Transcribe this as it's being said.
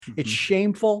It's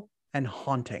shameful and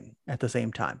haunting at the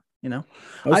same time.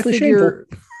 Mostly shameful.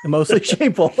 Mostly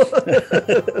shameful.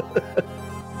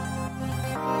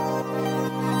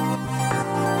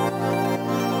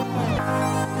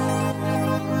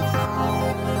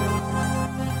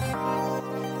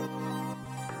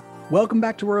 Welcome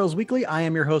back to Royals Weekly. I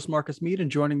am your host, Marcus Mead,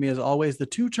 and joining me as always, the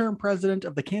two-term president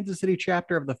of the Kansas City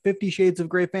chapter of the 50 Shades of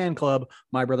Grey fan club,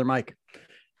 my brother Mike.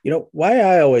 Why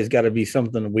I always got to be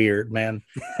something weird, man.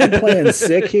 I'm playing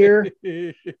sick here.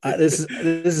 This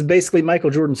is basically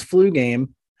Michael Jordan's flu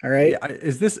game. All right. Yeah,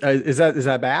 is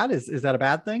that bad? Is that a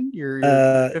bad thing? You're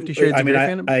 50 Shades of Grey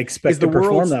fan. I expect to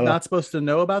perform that. Not supposed to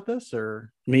know about this,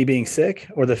 or me being sick,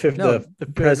 or the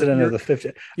president of the 50.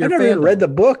 I've never even read the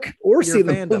book or seen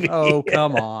the movie. Oh,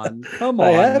 come on.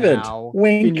 I haven't. Now.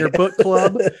 Wink. In your book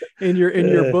club, in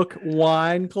your book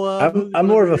wine club. I'm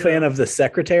more of a fan of The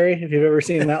Secretary. If you've ever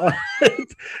seen that one,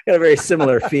 it's got a very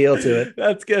similar feel to it.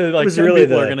 That's good. Like, some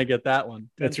people are going to get that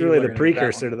one. That's really the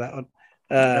precursor to that one.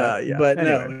 But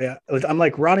anyway. No, I'm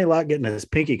like Ronnie Lott getting his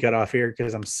pinky cut off here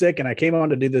because I'm sick and I came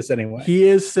on to do this anyway. He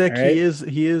is sick. Right?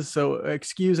 He is. So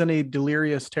excuse any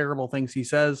delirious, terrible things he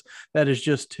says. That is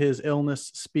just his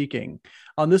illness speaking.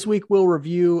 On this week, we'll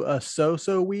review a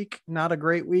so-so week, not a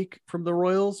great week from the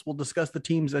Royals. We'll discuss the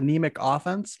team's anemic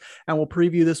offense, and we'll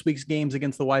preview this week's games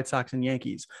against the White Sox and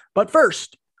Yankees. But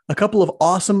first, a couple of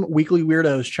awesome weekly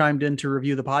weirdos chimed in to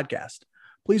review the podcast.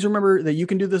 Please remember that you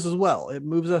can do this as well. It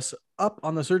moves us up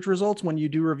on the search results when you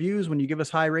do reviews, when you give us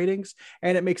high ratings,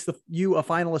 and it makes you a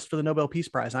finalist for the Nobel Peace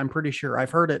Prize. I'm pretty sure I've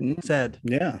heard it said.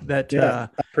 I've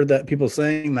heard that people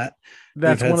saying that.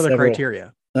 That's one of the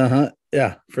criteria.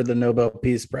 Yeah, for the Nobel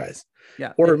Peace Prize.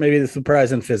 Yeah, or maybe it's the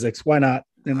prize in physics. Why not?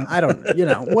 I don't,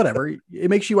 whatever. It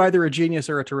makes you either a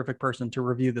genius or a terrific person to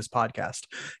review this podcast.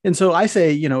 And so I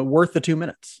say, worth the 2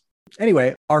 minutes.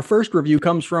 Anyway, our first review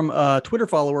comes from a Twitter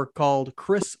follower called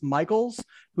Chris Michaels,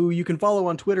 who you can follow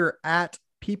on Twitter at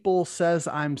People Says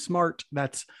I'm Smart.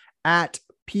 That's at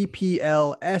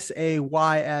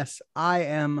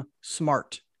PPLSAYSIM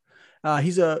Smart.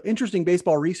 He's an interesting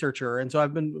baseball researcher, and so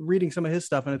I've been reading some of his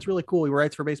stuff, and it's really cool. He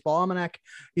writes for Baseball Almanac.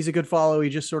 He's a good follow. He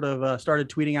just sort of started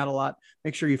tweeting out a lot.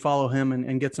 Make sure you follow him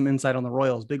and get some insight on the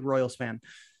Royals. Big Royals fan.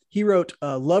 He wrote,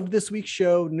 loved this week's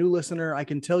show. New listener. I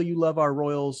can tell you love our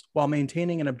Royals while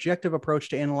maintaining an objective approach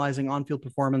to analyzing on-field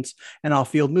performance and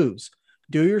off-field moves.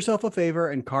 Do yourself a favor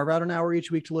and carve out an hour each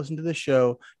week to listen to this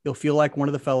show. You'll feel like one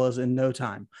of the fellas in no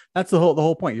time. That's the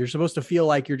whole point. You're supposed to feel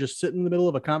like you're just sitting in the middle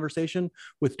of a conversation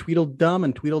with Tweedledum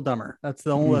and Tweedledummer. That's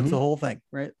the whole thing,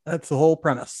 right? That's the whole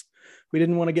premise. We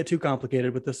didn't want to get too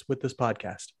complicated with this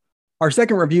podcast. Our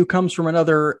second review comes from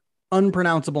another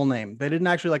unpronounceable name. They didn't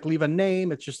actually leave a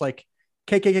name. It's just like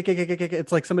KKKKKK.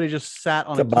 It's like somebody just sat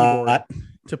on a keyboard bot.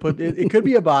 To put it. It could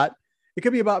be a bot. It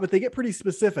could be a bot, but they get pretty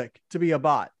specific to be a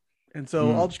bot. And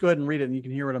so I'll just go ahead and read it and you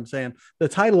can hear what I'm saying. The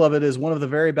title of it is one of the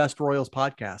very best Royals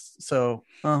podcasts. So,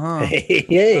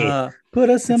 put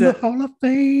us in the Hall of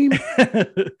Fame.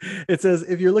 It says,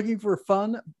 if you're looking for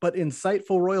fun but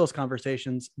insightful Royals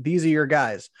conversations, these are your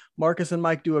guys. Marcus and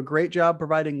Mike do a great job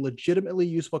providing legitimately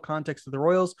useful context to the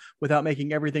Royals without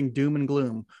making everything doom and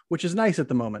gloom, which is nice at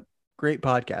the moment. Great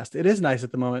podcast. It is nice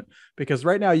at the moment because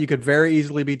right now you could very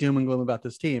easily be doom and gloom about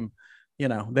this team.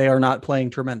 They are not playing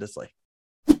tremendously.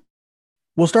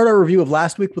 We'll start our review of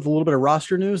last week with a little bit of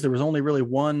roster news. There was only really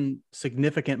one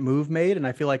significant move made, and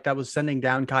I feel like that was sending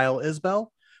down Kyle Isbell,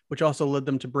 which also led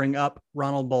them to bring up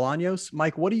Ronald Bolaños.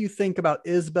 Mike, what do you think about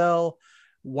Isbell?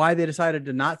 Why they decided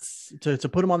to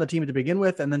put him on the team to begin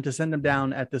with, and then to send him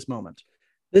down at this moment?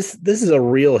 This is a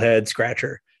real head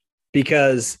scratcher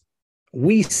because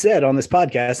we said on this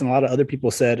podcast, and a lot of other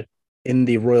people said in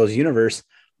the Royals universe,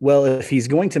 well, if he's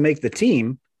going to make the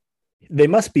team, they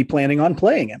must be planning on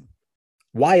playing him.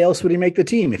 Why else would he make the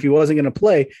team? If he wasn't going to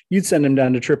play, you'd send him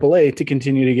down to AAA to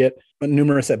continue to get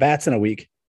numerous at-bats in a week.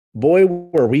 Boy,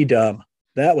 were we dumb.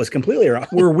 That was completely wrong.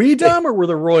 Were we dumb or were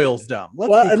the Royals dumb?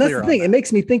 And that's the thing. It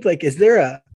makes me think, is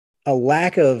there a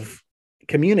lack of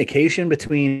communication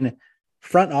between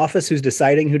front office who's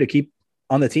deciding who to keep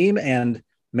on the team and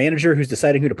manager who's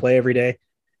deciding who to play every day?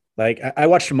 I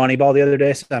watched Moneyball the other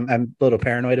day, so I'm a little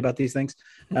paranoid about these things.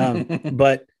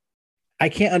 But I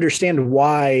can't understand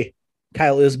why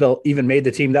Kyle Isbell even made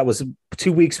the team. That was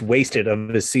 2 weeks wasted of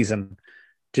his season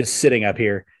just sitting up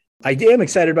here. I am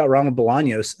excited about Ronald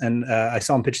Bolaños, and I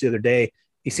saw him pitch the other day.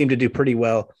 He seemed to do pretty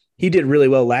well. He did really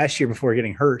well last year before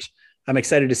getting hurt. I'm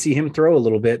excited to see him throw a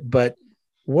little bit, but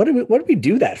what did we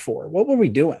do that for? What were we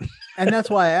doing? And that's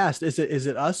why I asked, is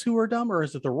it us who are dumb or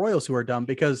is it the Royals who are dumb?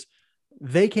 Because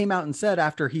They came out and said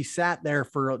after he sat there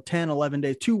for 10, 11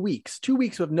 days, 2 weeks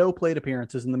with no plate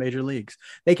appearances in the major leagues,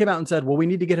 they came out and said, well, we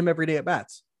need to get him every day at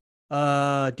bats.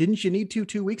 Didn't you need to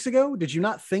 2 weeks ago? Did you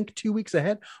not think 2 weeks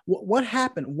ahead? What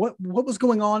happened? What was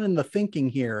going on in the thinking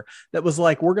here that was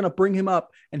like, we're going to bring him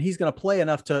up and he's going to play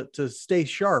enough to stay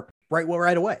sharp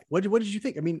right away? What did you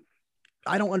think? I mean,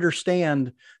 I don't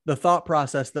understand the thought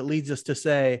process that leads us to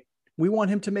say, we want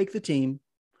him to make the team.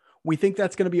 We think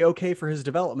that's going to be okay for his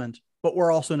development, but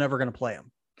we're also never going to play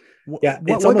him. Yeah.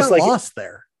 It's almost like lost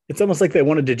there. It's almost like they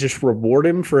wanted to just reward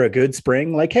him for a good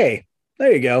spring. Like, hey,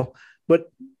 there you go. But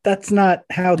that's not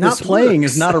how not this playing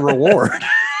works. is not a reward.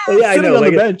 Yeah, I know. On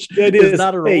like the bench it is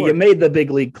not a reward. Hey, you made the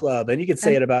big league club, and you could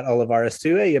say it about Olivares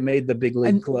too. Hey, you made the big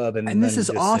league club, and this is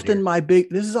often my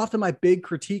big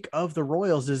critique of the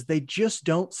Royals is they just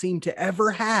don't seem to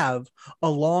ever have a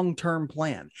long-term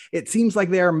plan. It seems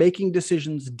like they are making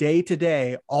decisions day to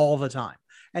day all the time.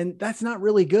 And that's not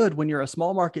really good when you're a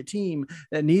small market team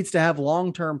that needs to have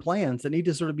long-term plans, that need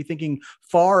to sort of be thinking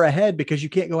far ahead, because you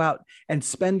can't go out and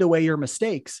spend away your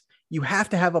mistakes. You have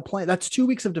to have a plan. That's 2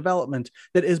 weeks of development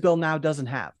that Isbell now doesn't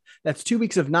have. That's 2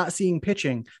 weeks of not seeing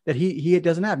pitching that he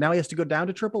doesn't have. Now he has to go down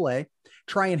to AAA,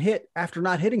 try and hit after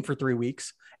not hitting for 3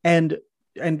 weeks, and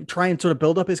try and sort of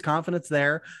build up his confidence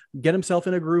there, get himself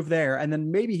in a groove there, and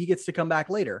then maybe he gets to come back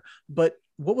later. But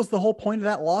what was the whole point of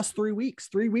that lost 3 weeks?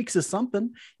 3 weeks is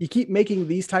something. You keep making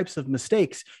these types of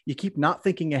mistakes. You keep not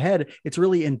thinking ahead. It's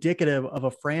really indicative of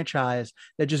a franchise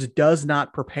that just does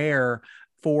not prepare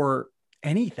for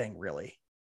anything really.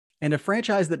 And a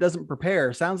franchise that doesn't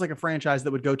prepare sounds like a franchise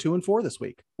that would go 2-4 this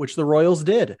week, which the Royals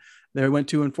did. They went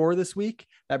 2-4 this week.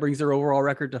 That brings their overall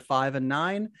record to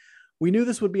 5-9. We knew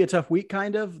this would be a tough week,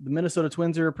 kind of. The Minnesota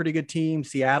Twins are a pretty good team.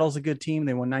 Seattle's a good team.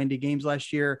 They won 90 games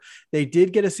last year. They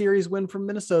did get a series win from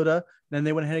Minnesota. Then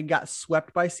they went ahead and got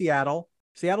swept by Seattle.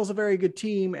 Seattle's a very good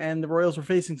team, and the Royals were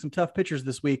facing some tough pitchers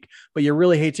this week, but you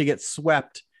really hate to get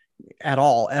swept at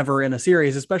all ever in a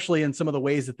series, especially in some of the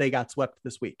ways that they got swept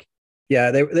this week.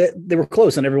 Yeah, they were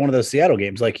close in every one of those Seattle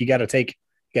games. Like, you got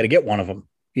to get one of them.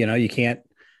 You know, you can't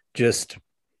just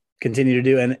continue to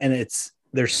do. And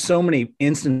there's so many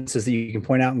instances that you can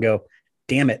point out and go,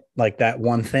 damn it, like that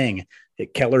one thing,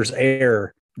 Keller's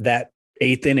error, that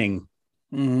eighth inning,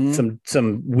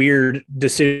 some weird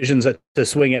decisions to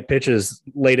swing at pitches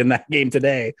late in that game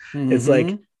today. It's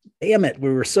like, damn it,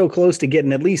 we were so close to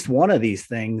getting at least one of these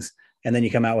things, and then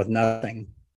you come out with nothing.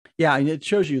 Yeah, and it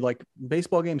shows you like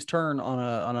baseball games turn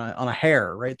on a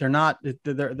hair, right? They're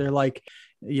like,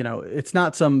 you know, it's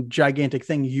not some gigantic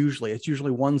thing. Usually it's usually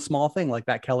one small thing like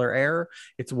that Keller error.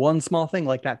 It's one small thing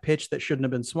like that pitch that shouldn't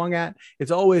have been swung at.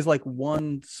 It's always like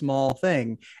one small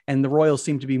thing. And the Royals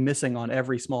seem to be missing on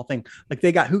every small thing. Like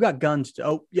who got gunned?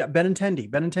 Oh yeah.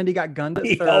 Benintendi got gunned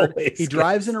at third. He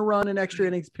drives in a run in extra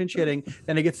innings, pinch hitting.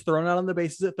 Then it gets thrown out on the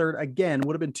bases at third. Again,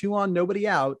 would have been 2 on, nobody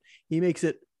out. He makes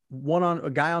it 1 on,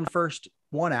 a guy on first,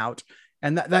 1 out.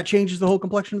 And that changes the whole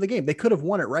complexion of the game. They could have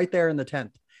won it right there in the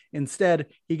 10th. Instead,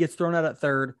 he gets thrown out at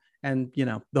third, and you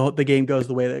know the game goes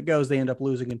the way that it goes. They end up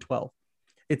losing in 12.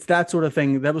 It's that sort of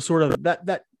thing. That was sort of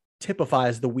that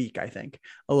typifies the week, I think,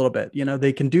 a little bit. You know,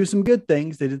 they can do some good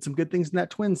things. They did some good things in that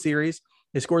Twins series.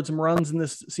 They scored some runs in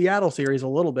this Seattle series a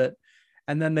little bit,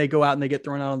 and then they go out and they get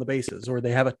thrown out on the bases, or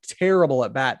they have a terrible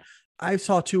at bat. I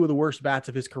saw 2 of the worst bats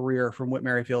of his career from Whit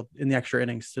Merrifield in the extra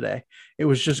innings today. It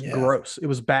was just gross. It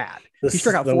was bad. He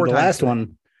struck out 4 times. The last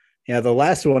one. Yeah, the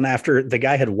last one after the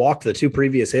guy had walked the 2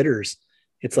 previous hitters,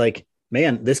 it's like,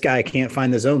 man, this guy can't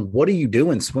find the zone. What are you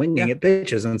doing swinging at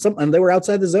pitches? And they were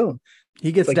outside the zone.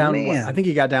 He gets down. I think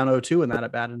he got down 0-2 in that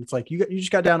at bat, and it's like you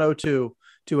just got down 0-2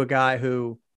 to a guy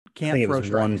who can't throw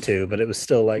strikes. 1-2, but it was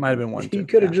still like, might have been 1-2. You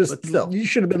could have you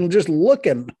should have been just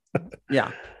looking.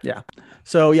 Yeah.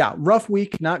 So yeah, rough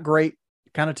week, not great.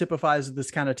 Kind of typifies this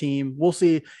kind of team. We'll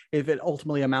see if it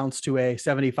ultimately amounts to a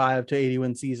 75 to 80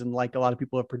 win season, like a lot of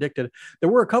people have predicted. There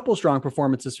were a couple strong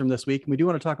performances from this week, and we do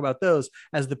want to talk about those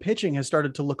as the pitching has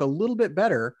started to look a little bit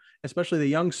better, especially the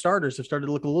young starters have started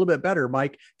to look a little bit better.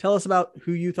 Mike, tell us about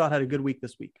who you thought had a good week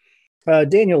this week.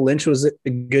 Daniel Lynch was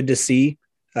good to see.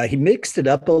 He mixed it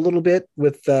up a little bit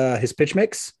with his pitch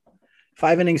mix.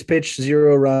 5 innings pitched,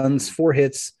 0 runs, 4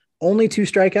 hits, only 2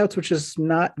 strikeouts, which is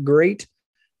not great.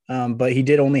 But he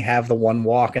did only have the 1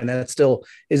 walk, and that still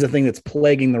is the thing that's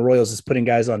plaguing the Royals, is putting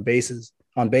guys on base.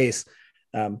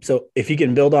 So if he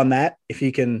can build on that, if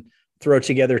he can throw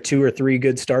together 2 or 3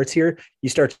 good starts here, you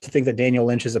start to think that Daniel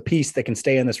Lynch is a piece that can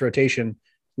stay in this rotation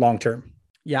long term.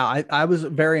 Yeah, I was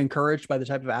very encouraged by the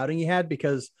type of outing he had,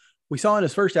 because we saw in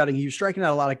his first outing, he was striking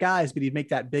out a lot of guys, but he'd make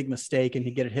that big mistake and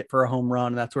he'd get it hit for a home run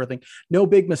and that sort of thing. No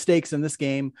big mistakes in this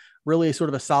game, really sort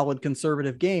of a solid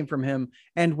conservative game from him.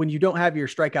 And when you don't have your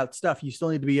strikeout stuff, you still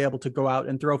need to be able to go out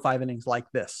and throw 5 innings like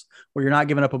this, where you're not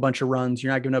giving up a bunch of runs.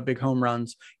 You're not giving up big home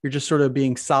runs. You're just sort of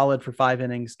being solid for 5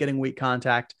 innings, getting weak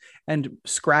contact and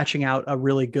scratching out a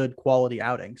really good quality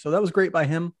outing. So that was great by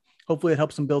him. Hopefully it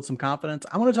helps him build some confidence.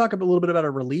 I want to talk a little bit about a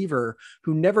reliever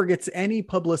who never gets any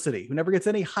publicity, who never gets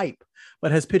any hype,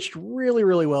 but has pitched really,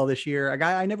 really well this year. A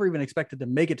guy I never even expected to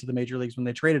make it to the major leagues when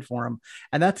they traded for him.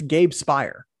 And that's Gabe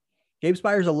Speier. Gabe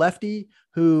Speier is a lefty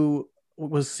who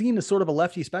was seen as sort of a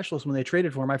lefty specialist when they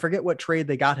traded for him. I forget what trade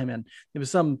they got him in. It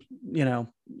was some,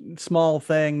 small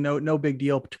thing, no big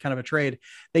deal, kind of a trade.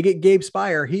 They get Gabe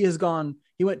Speier. He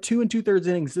went 2 2/3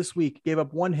 innings this week, gave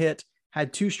up 1 hit,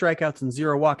 had 2 strikeouts and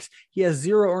 0 walks. He has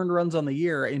 0 earned runs on the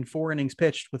year in 4 innings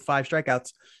pitched with 5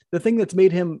 strikeouts. The thing that's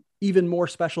made him even more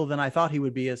special than I thought he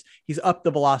would be is he's upped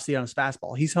the velocity on his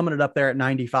fastball. He's humming it up there at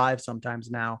 95 sometimes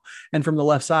now. And from the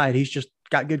left side, he's just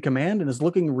got good command and is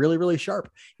looking really, really sharp.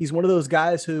 He's one of those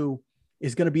guys who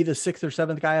is going to be the 6th or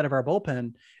 7th guy out of our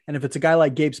bullpen. And if it's a guy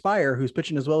like Gabe Speier, who's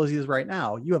pitching as well as he is right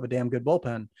now, you have a damn good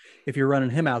bullpen if you're running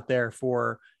him out there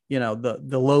for,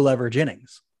 the low leverage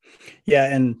innings. Yeah.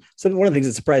 And so one of the things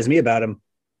that surprised me about him,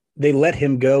 they let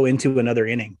him go into another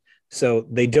inning. So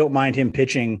they don't mind him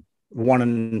pitching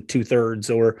 1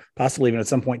 2/3 or possibly even at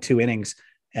some point 2 innings.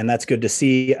 And that's good to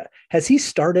see. Has he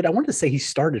started? I wanted to say he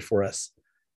started for us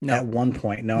at one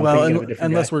point. No, well,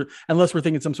 unless we're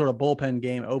thinking some sort of bullpen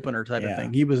game opener type of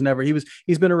thing.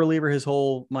 He's been a reliever his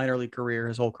whole minor league career,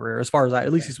 as far as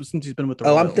at least since he's been with the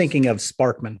Royals. I'm thinking of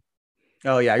Sparkman.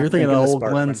 Oh yeah, you're thinking of old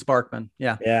Glenn Sparkman.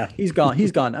 Yeah. He's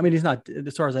gone. I mean, he's not,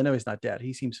 as far as I know, he's not dead.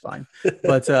 He seems fine.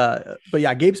 But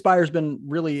yeah, Gabe Speier's been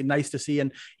really nice to see,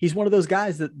 and he's one of those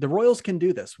guys that the Royals can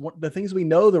do this. The things we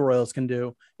know the Royals can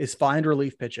do is find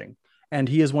relief pitching, and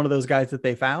he is one of those guys that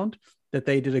they found that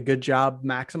they did a good job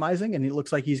maximizing, and he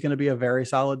looks like he's going to be a very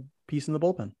solid piece in the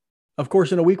bullpen. Of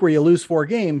course, in a week where you lose 4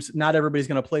 games, not everybody's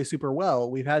going to play super well.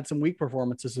 We've had some weak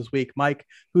performances this week. Mike,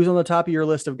 who's on the top of your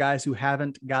list of guys who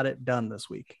haven't got it done this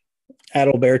week?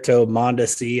 Adalberto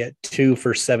Mondesi at 2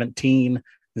 for 17,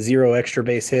 0 extra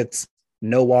base hits,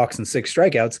 no walks and 6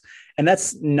 strikeouts. And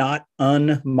that's not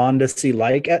un-Mondesi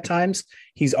like at times.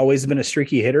 He's always been a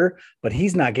streaky hitter, but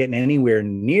he's not getting anywhere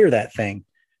near that thing.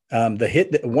 One of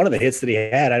the hits that he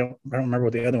had, I don't remember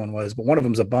what the other one was, but one of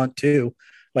them's a bunt too.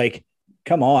 Like,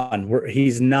 come on,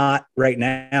 he's not right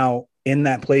now in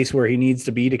that place where he needs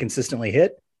to be to consistently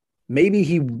hit.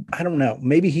 Maybe I don't know.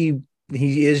 Maybe he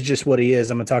is just what he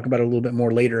is. I'm going to talk about it a little bit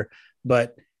more later,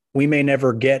 but we may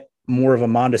never get more of a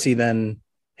Mondesi than,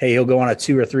 hey, he'll go on a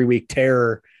 2 or 3 week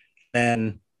tear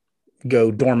and go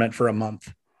dormant for a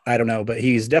month. I don't know, but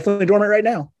he's definitely dormant right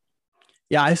now.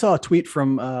 Yeah, I saw a tweet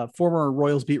from former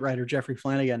Royals beat writer Jeffrey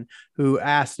Flanagan, who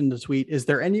asked in the tweet, is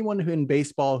there anyone who in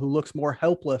baseball who looks more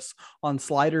helpless on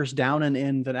sliders down and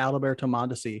in than Adalberto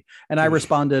Mondesi? And I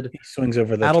responded, he swings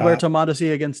over the Adalberto top.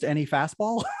 Mondesi against any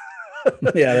fastball?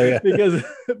 Yeah,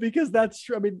 because that's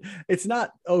true. I mean, it's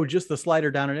not, just the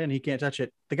slider down and in, he can't touch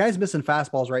it. The guy's missing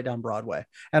fastballs right down Broadway.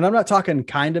 And I'm not talking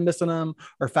kind of missing them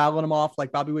or fouling them off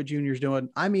like Bobby Witt Jr. is doing.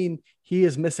 I mean, he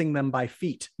is missing them by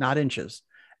feet, not inches.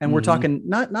 And we're talking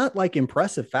not like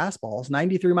impressive fastballs,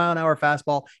 93-mile-an-hour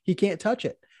fastball. He can't touch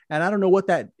it. And I don't know what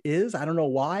that is. I don't know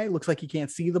why. It looks like he can't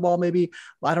see the ball. Maybe,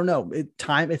 I don't know.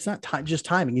 It's not just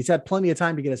timing. He's had plenty of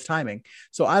time to get his timing.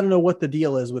 So I don't know what the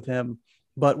deal is with him,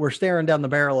 but we're staring down the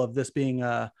barrel of this being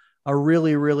a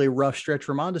really, really rough stretch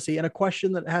for Mondesi. And a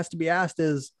question that has to be asked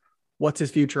is, what's his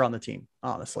future on the team?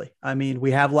 Honestly, I mean, we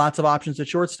have lots of options at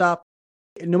shortstop.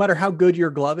 No matter how good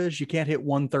your glove is, you can't hit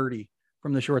 130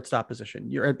 from the shortstop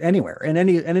position. You're anywhere in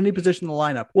any position in the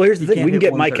lineup. Well, here's the thing. We can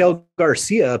get Maikel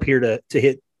Garcia up here to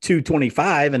hit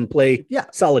 225 and play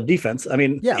solid defense. I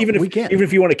mean, even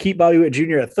if you want to keep Bobby Witt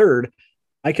Jr. at third,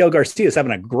 Maikel Garcia is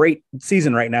having a great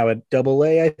season right now at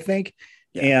Double-A, I think.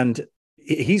 Yeah. And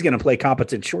he's going to play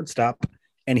competent shortstop,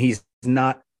 and he's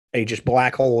not a just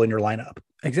black hole in your lineup.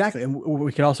 Exactly. And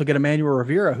we can also get Emmanuel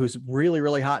Rivera, who's really,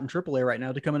 really hot in AAA right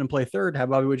now, to come in and play third,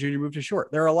 have Bobby Witt Jr. move to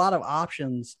short. There are a lot of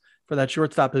options for that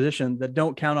shortstop position that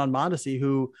don't count on Mondesi,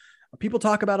 who people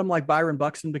talk about him like Byron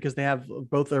Buxton because they have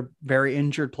both are very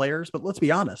injured players. But let's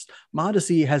be honest,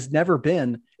 Mondesi has never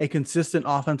been a consistent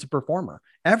offensive performer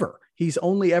ever. He's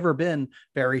only ever been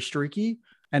very streaky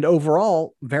and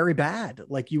overall very bad.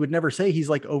 Like, you would never say he's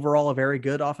like overall a very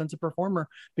good offensive performer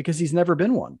because he's never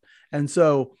been one. And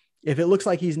so if it looks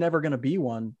like he's never going to be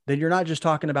one, then you're not just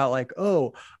talking about like,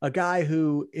 a guy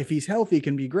who, if he's healthy,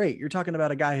 can be great. You're talking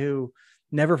about a guy who,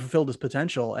 never fulfilled his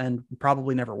potential and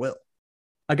probably never will.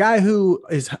 A guy who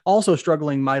is also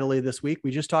struggling mightily this week,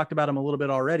 we just talked about him a little bit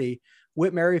already.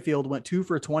 Whit Merrifield went 2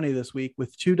 for 20 this week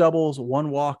with 2 doubles, 1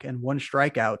 walk, and 1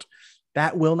 strikeout.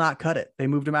 That will not cut it. They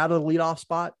moved him out of the leadoff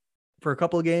spot for a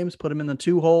couple of games, put him in the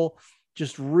 2 hole,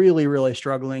 just really, really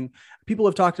struggling. People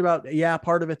have talked about,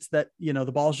 part of it's that,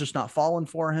 the ball's just not falling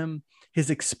for him. His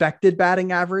expected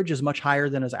batting average is much higher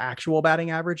than his actual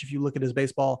batting average. If you look at his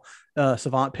baseball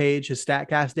savant page, his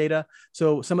StatCast data.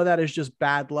 So some of that is just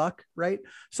bad luck, right?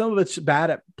 Some of it's bad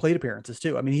at plate appearances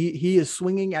too. I mean, he is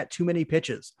swinging at too many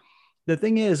pitches. The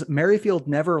thing is, Merrifield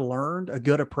never learned a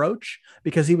good approach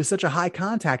because he was such a high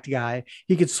contact guy.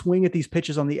 He could swing at these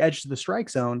pitches on the edge to the strike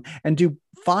zone and do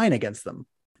fine against them.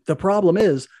 The problem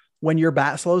is when your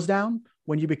bat slows down,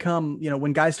 when you become,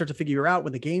 when guys start to figure out,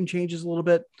 when the game changes a little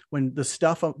bit, when the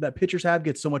stuff that pitchers have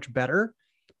gets so much better,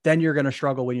 then you're going to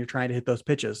struggle when you're trying to hit those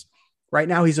pitches. Right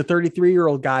now, he's a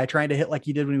 33-year-old guy trying to hit like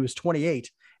he did when he was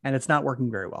 28, and it's not working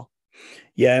very well.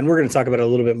 Yeah, and we're going to talk about it a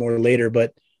little bit more later,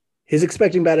 but his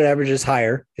expecting batted average is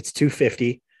higher. It's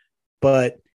 250.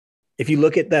 But if you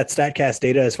look at that StatCast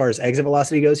data as far as exit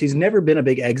velocity goes, he's never been a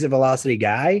big exit velocity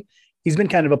guy. He's been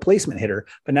kind of a placement hitter,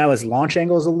 but now his launch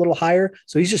angle is a little higher.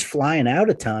 So he's just flying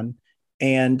out a ton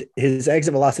and his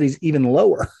exit velocity is even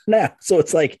lower now. So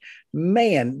it's like,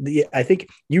 man, I think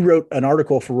you wrote an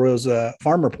article for Royals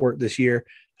Farm Report this year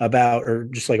about, or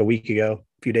just like a week ago,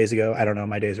 a few days ago. I don't know.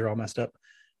 My days are all messed up,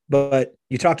 but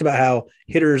you talked about how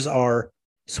hitters are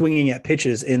swinging at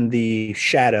pitches in the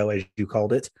shadow, as you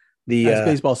called it. As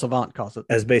Baseball Savant calls it.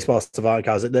 As Baseball Savant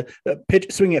calls it. The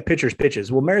pitch, swinging at pitchers'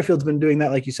 pitches. Well, Merrifield's been doing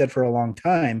that, like you said, for a long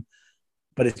time,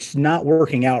 but it's not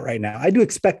working out right now. I do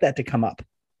expect that to come up,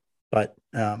 but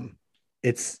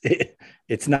it's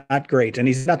not great. And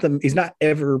he's not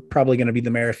ever probably going to be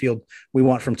the Merrifield we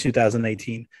want from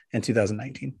 2018 and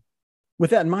 2019. With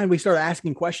that in mind, we start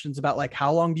asking questions about like,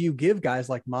 how long do you give guys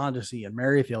like Mondesi and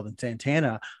Merrifield and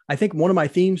Santana? I think one of my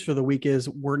themes for the week is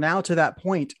we're now to that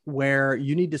point where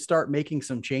you need to start making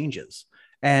some changes.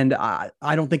 And I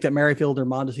don't think that Merrifield or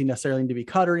Mondesi necessarily need to be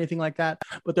cut or anything like that,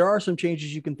 but there are some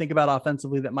changes you can think about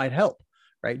offensively that might help,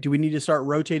 right? Do we need to start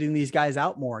rotating these guys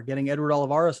out more, getting Edward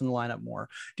Olivares in the lineup more?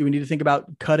 Do we need to think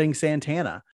about cutting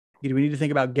Santana? Do we need to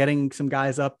think about getting some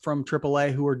guys up from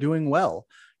AAA who are doing well?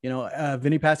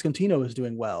 Vinny Pasquantino is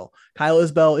doing well. Kyle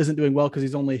Isbell isn't doing well because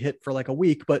he's only hit for like a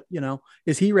week, but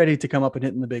is he ready to come up and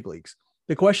hit in the big leagues?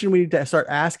 The question we need to start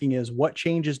asking is what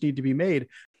changes need to be made?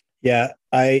 Yeah,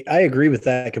 I agree with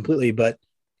that completely, but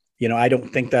I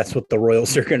don't think that's what the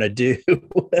Royals are going to do.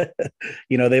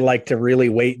 They like to really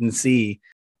wait and see.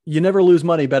 You never lose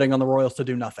money betting on the Royals to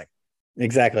do nothing.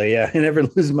 Exactly. Yeah. You never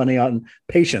lose money on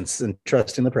patience and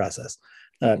trust in the process.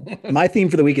 My theme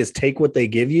for the week is take what they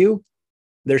give you.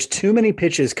 There's too many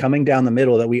pitches coming down the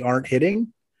middle that we aren't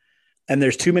hitting, and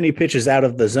there's too many pitches out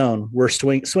of the zone we're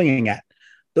swinging at.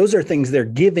 Those are things they're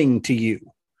giving to you.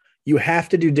 You have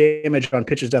to do damage on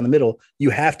pitches down the middle.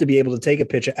 You have to be able to take a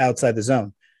pitch outside the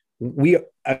zone.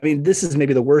 This is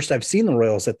maybe the worst I've seen the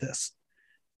Royals at this.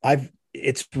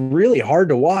 It's really hard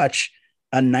to watch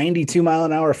a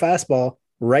 92-mile-an-hour fastball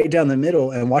right down the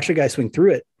middle and watch a guy swing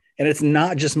through it. And it's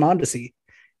not just Mondesi.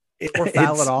 Or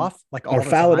foul it off,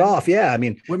 it off. Yeah. I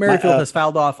mean, Whit Merrifield has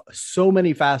fouled off so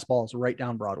many fastballs right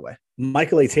down Broadway.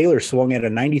 Michael A. Taylor swung at a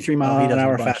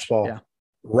 93-mile-an-hour fastball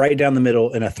right down the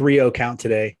middle in a 3-0 count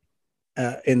today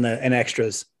in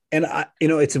extras. And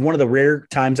it's one of the rare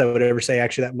times I would ever say,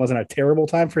 actually, that wasn't a terrible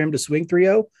time for him to swing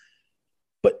 3-0,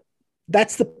 but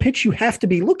that's the pitch you have to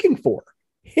be looking for.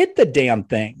 Hit the damn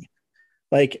thing.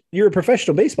 Like, you're a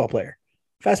professional baseball player.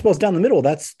 Fastballs down the middle.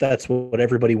 That's what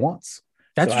everybody wants.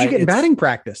 That's what you get in batting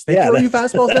practice. They throw you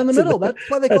fastballs down the middle. That's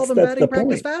why they call them batting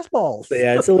practice fastballs. So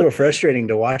yeah, it's a little frustrating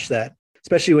to watch that,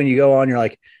 especially when you go on, you're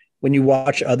like, when you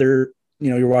watch you're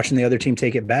watching the other team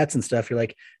take at bats and stuff, you're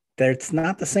like, it's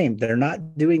not the same. They're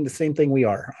not doing the same thing we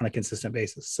are on a consistent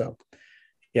basis. So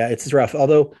yeah, it's rough.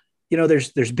 Although,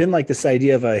 there's been like this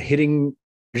idea of a hitting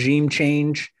regime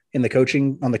change on the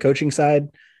coaching side.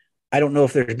 I don't know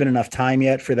if there's been enough time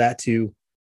yet for that to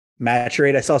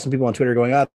maturate. I saw some people on Twitter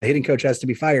going, the hitting coach has to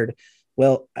be fired.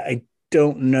 Well, I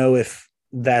don't know if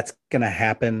that's going to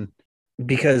happen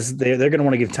because they're going to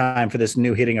want to give time for this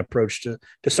new hitting approach to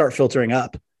start filtering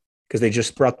up because they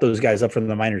just brought those guys up from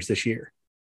the minors this year.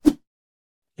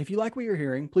 If you like what you're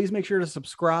hearing, please make sure to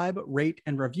subscribe, rate,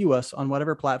 and review us on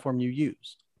whatever platform you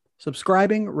use.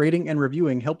 Subscribing, rating, and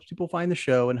reviewing helps people find the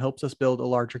show and helps us build a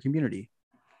larger community.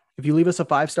 If you leave us a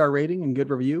 5-star rating and good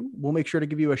review, we'll make sure to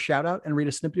give you a shout out and read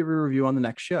a snippet of your review on the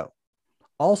next show.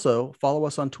 Also, follow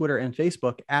us on Twitter and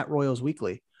Facebook @Royals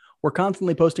Weekly. We're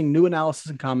constantly posting new analysis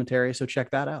and commentary, so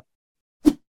check that out.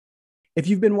 If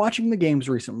you've been watching the games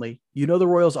recently, you know the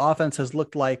Royals offense has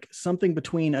looked like something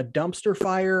between a dumpster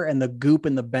fire and the goop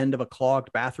in the bend of a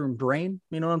clogged bathroom drain.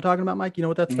 You know what I'm talking about, Mike? You know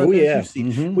what that stuff is? Yeah.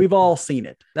 You've seen. We've all seen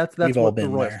it. That's We've all what the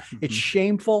been Royals. there. It's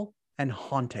shameful and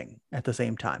haunting at the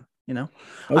same time.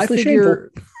 Mostly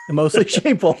mostly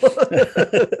shameful.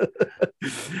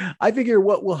 I figure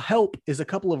what will help is a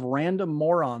couple of random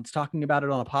morons talking about it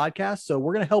on a podcast. So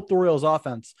we're going to help the Royals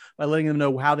offense by letting them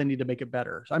know how they need to make it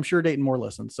better. So I'm sure Dayton Moore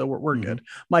listens, so we're good.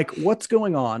 Mike, what's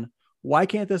going on? Why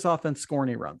can't this offense score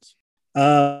any runs?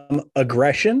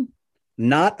 Aggression,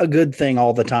 not a good thing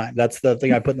all the time. That's the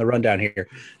thing I put in the rundown here.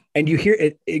 And you hear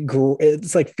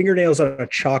it's like fingernails on a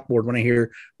chalkboard when I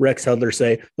hear Rex Hudler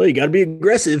say, well, you got to be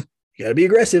aggressive. You got to be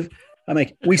aggressive. I'm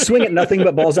like, we swing at nothing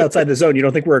but balls outside the zone. You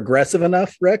don't think we're aggressive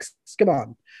enough, Rex? Come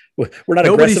on. We're not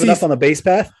aggressive enough on the base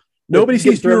path. Nobody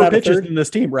sees fewer pitches than this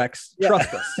team, Rex. Yeah.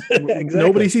 Trust us. Exactly.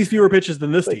 Nobody sees fewer pitches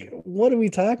than this team. What are we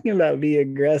talking about? Be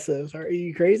aggressive? Are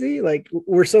you crazy? Like,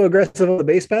 we're so aggressive on the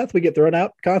base path, we get thrown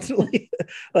out constantly.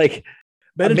 Like,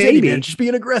 maybe just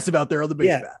being aggressive out there on the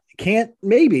base path.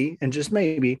 Just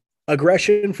maybe,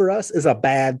 aggression for us is a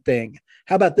bad thing.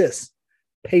 How about this?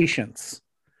 Patience,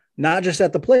 not just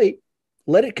at the plate.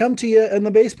 Let it come to you in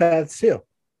the base paths too,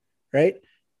 right?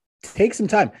 Take some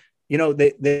time.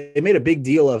 They made a big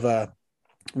deal of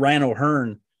Ryan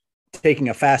O'Hearn taking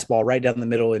a fastball right down the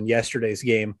middle in yesterday's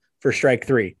game for strike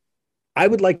 3. I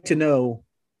would like to know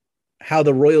how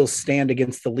the Royals stand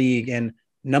against the league and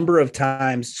number of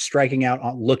times striking out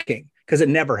on looking, because it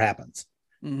never happens.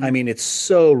 I mean, it's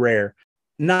so rare.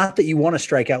 Not that you want to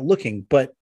strike out looking,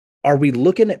 but are we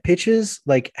looking at pitches?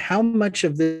 Like, how much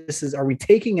of this are we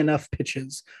taking enough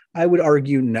pitches? I would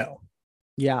argue no.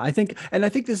 Yeah, I think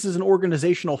this is an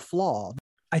organizational flaw.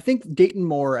 I think Dayton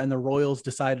Moore and the Royals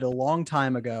decided a long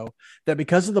time ago that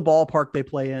because of the ballpark they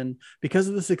play in, because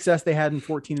of the success they had in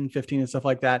 14 and 15 and stuff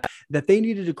like that, that they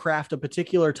needed to craft a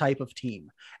particular type of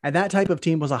team. And that type of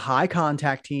team was a high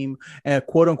contact team, a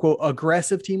quote unquote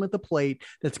aggressive team at the plate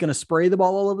that's going to spray the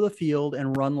ball all over the field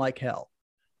and run like hell.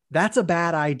 That's a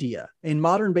bad idea. In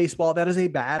modern baseball, that is a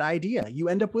bad idea. You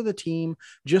end up with a team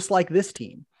just like this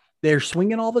team. They're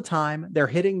swinging all the time. They're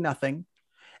hitting nothing.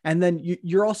 And then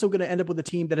you're also going to end up with a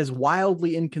team that is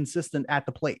wildly inconsistent at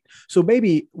the plate. So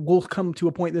maybe we'll come to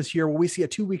a point this year where we see a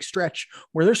 2-week stretch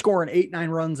where they're scoring 8-9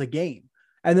 runs a game.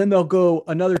 And then they'll go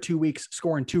another 2 weeks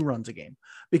scoring 2 runs a game,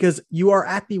 because you are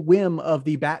at the whim of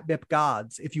the bat bip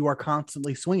gods if you are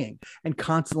constantly swinging and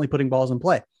constantly putting balls in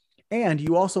play. And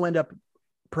you also end up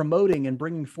promoting and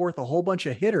bringing forth a whole bunch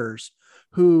of hitters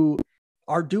who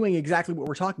are doing exactly what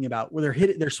we're talking about, where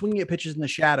they're swinging at pitches in the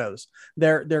shadows.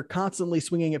 They're constantly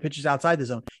swinging at pitches outside the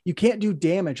zone. You can't do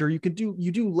damage, or you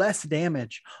do less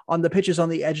damage on the pitches on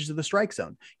the edges of the strike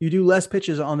zone. You do less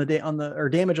pitches or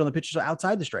damage on the pitches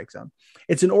outside the strike zone.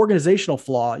 It's an organizational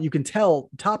flaw. You can tell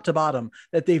top to bottom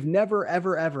that they've never,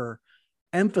 ever, ever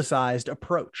emphasized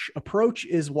approach. Approach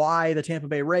is why the Tampa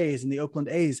Bay Rays and the Oakland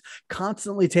A's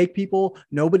constantly take people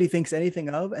nobody thinks anything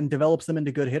of and develops them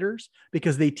into good hitters,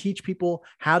 because they teach people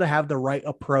how to have the right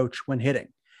approach when hitting,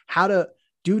 how to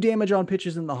do damage on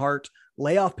pitches in the heart,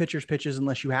 lay off pitchers' pitches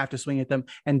unless you have to swing at them,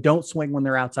 and don't swing when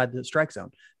they're outside the strike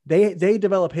zone. They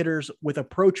develop hitters with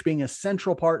approach being a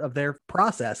central part of their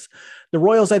process. The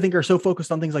Royals, I think, are so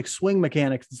focused on things like swing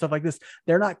mechanics and stuff like this.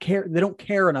 They don't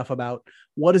care enough about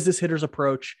what is this hitter's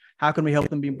approach? How can we help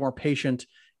them be more patient,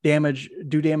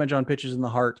 do damage on pitches in the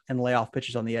heart, and lay off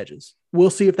pitches on the edges?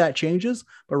 We'll see if that changes,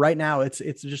 but right now it's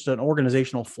just an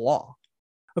organizational flaw.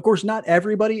 Of course, not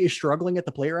everybody is struggling at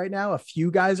the plate right now. A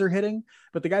few guys are hitting,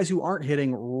 but the guys who aren't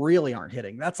hitting really aren't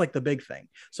hitting. That's like the big thing.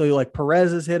 So like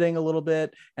Perez is hitting a little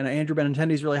bit, and Andrew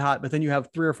Benintendi is really hot, but then you have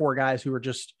 3 or 4 guys who are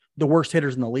just the worst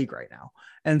hitters in the league right now.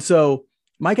 And so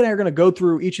Mike and I are going to go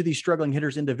through each of these struggling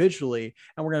hitters individually,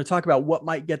 and we're going to talk about what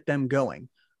might get them going.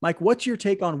 Mike, what's your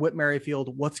take on Whit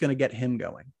Merrifield? What's going to get him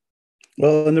going?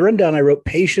 Well, in the rundown, I wrote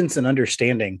patience and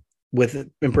understanding, with,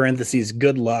 in parentheses,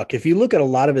 good luck. If you look at a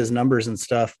lot of his numbers and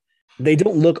stuff, they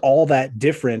don't look all that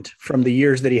different from the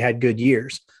years that he had good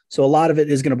years. So a lot of it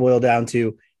is going to boil down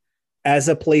to, as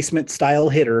a placement style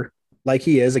hitter, like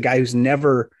he is, a guy who's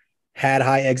never had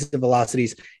high exit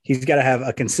velocities, he's got to have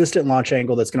a consistent launch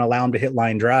angle that's going to allow him to hit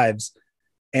line drives.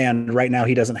 And right now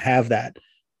he doesn't have that,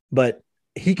 but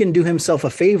he can do himself a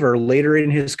favor later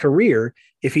in his career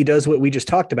if he does what we just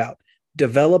talked about,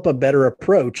 develop a better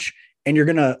approach, and you're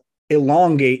going to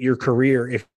elongate your career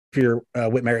if you're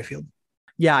Whit Merrifield.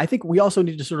 Yeah, I think we also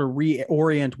need to sort of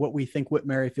reorient what we think Whit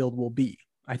Merrifield will be.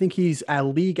 I think he's a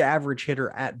league average hitter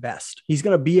at best. He's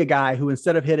going to be a guy who,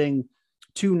 instead of hitting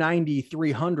 290,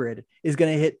 300 is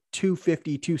going to hit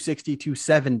 250, 260,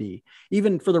 270,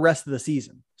 even for the rest of the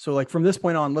season. So like from this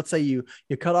point on, let's say you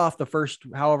cut off the first,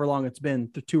 however long it's been,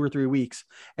 2 or 3 weeks,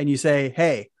 and you say,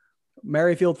 hey,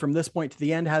 Merrifield from this point to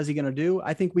the end, how's he going to do?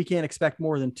 I think we can't expect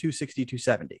more than 260,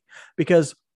 270,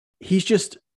 because he's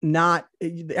just not,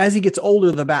 as he gets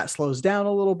older, the bat slows down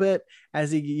a little bit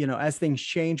as as things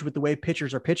change with the way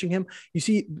pitchers are pitching him. You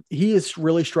see, he is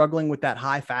really struggling with that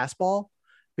high fastball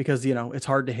because, it's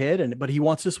hard to hit, but he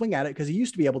wants to swing at it because he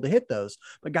used to be able to hit those,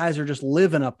 but guys are just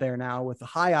living up there now with the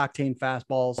high octane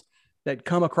fastballs that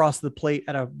come across the plate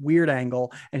at a weird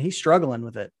angle, and he's struggling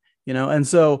with it. And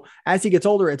so as he gets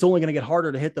older, it's only going to get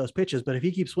harder to hit those pitches. But if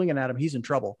he keeps swinging at him, he's in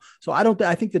trouble. So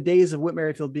I think the days of Whit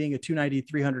Merrifield being a 290,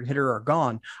 300 hitter are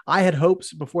gone. I had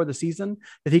hopes before the season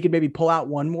that he could maybe pull out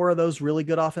one more of those really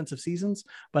good offensive seasons,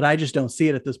 but I just don't see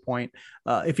it at this point.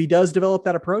 If he does develop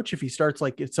that approach, if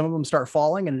some of them start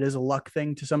falling and it is a luck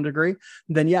thing to some degree,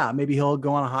 then yeah, maybe he'll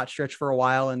go on a hot stretch for a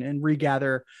while and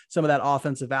regather some of that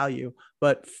offensive value.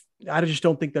 But I just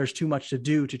don't think there's too much to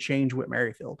do to change Whit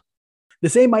Merrifield. The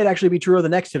same might actually be true of the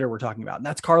next hitter we're talking about, and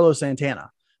that's Carlos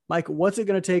Santana. Mike, what's it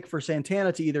going to take for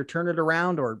Santana to either turn it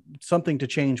around or something to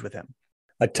change with him?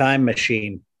 A time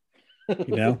machine.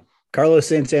 Carlos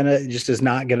Santana just is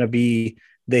not going to be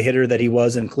the hitter that he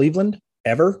was in Cleveland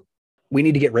ever. We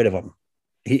need to get rid of him.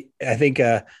 I think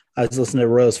I was listening to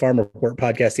Royals Farm Report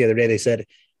podcast the other day. They said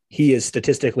he is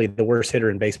statistically the worst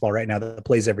hitter in baseball right now that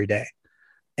plays every day.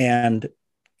 And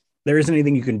there isn't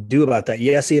anything you can do about that.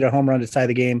 Yes, he had a home run to tie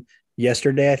the game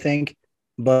yesterday, I think,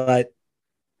 but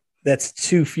that's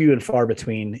too few and far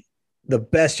between. The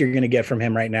best you're going to get from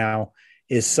him right now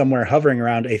is somewhere hovering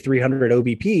around a 300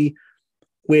 OBP,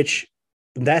 which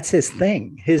that's his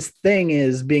thing. His thing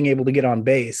is being able to get on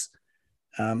base.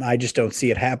 I just don't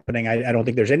see it happening. I don't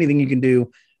think there's anything you can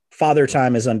do. Father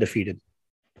Time is undefeated.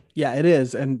 Yeah, it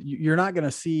is. And you're not going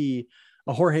to see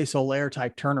a Jorge Soler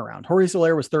type turnaround. Jorge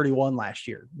Soler was 31 last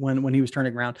year when he was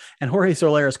turning around, and Jorge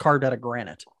Soler is carved out of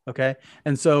granite. Okay.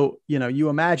 And so, you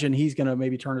imagine he's going to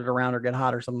maybe turn it around or get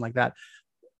hot or something like that.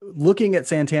 Looking at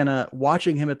Santana,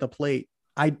 watching him at the plate,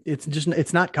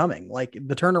 it's not coming. Like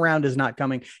the turnaround is not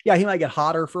coming. Yeah. He might get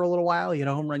hotter for a little while. He had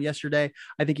a home run yesterday.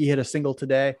 I think he hit a single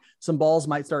today. Some balls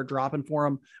might start dropping for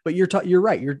him, but you're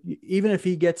right. Even if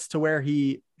he gets to where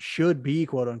he should be,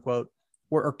 quote unquote,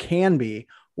 or can be,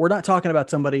 we're not talking about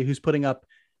somebody who's putting up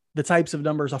the types of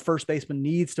numbers a first baseman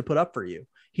needs to put up for you.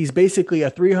 He's basically a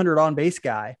 300 on base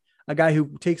guy, a guy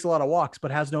who takes a lot of walks,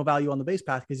 but has no value on the base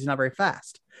path because he's not very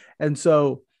fast. And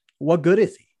so what good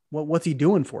is he? What's he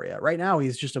doing for you? Right now,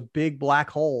 he's just a big black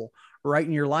hole right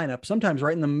in your lineup, sometimes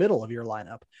right in the middle of your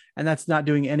lineup. And that's not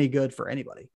doing any good for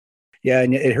anybody. Yeah.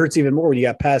 And it hurts even more when you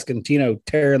got Pasquantino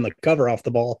tearing the cover off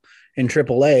the ball in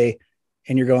AAA,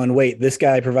 and you're going, wait, this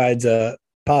guy provides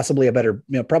probably a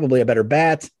better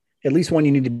bat, at least one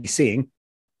you need to be seeing.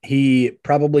 He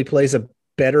probably plays a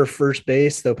better first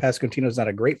base, though Pasquantino is not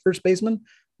a great first baseman.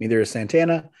 Neither is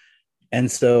Santana. And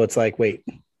so it's like, wait,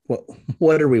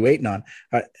 what are we waiting on?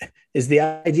 Is the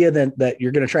idea that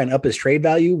you're going to try and up his trade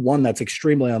value? One, that's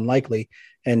extremely unlikely.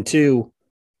 And two,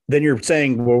 then you're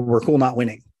saying, well, we're cool not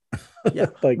winning. Yeah.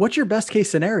 What's your best case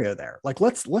scenario there? Like,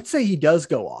 let's say he does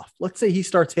go off. Let's say he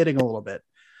starts hitting a little bit,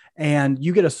 and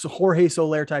you get a Jorge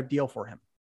Soler type deal for him.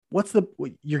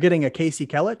 You're getting a Casey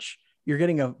Kellich. You're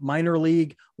getting a minor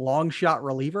league long shot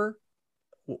reliever.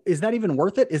 Is that even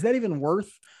worth it? Is that even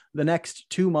worth the next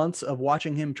 2 months of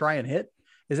watching him try and hit?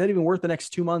 Is that even worth the next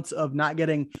 2 months of not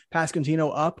getting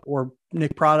Pasquantino up or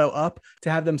Nick Pratto up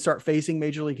to have them start facing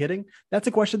major league hitting? That's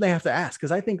a question they have to ask,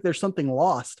 because I think there's something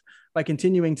lost by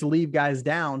continuing to leave guys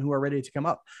down who are ready to come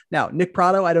up. Now, Nick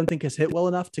Pratto, I don't think has hit well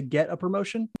enough to get a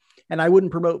promotion. And I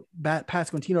wouldn't promote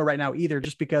Pasquantino right now either,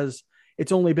 just because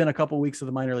it's only been a couple of weeks of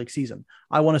the minor league season.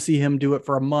 I want to see him do it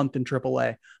for a month in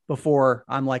AAA before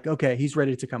I'm like, okay, he's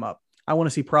ready to come up. I want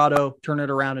to see Pratto turn it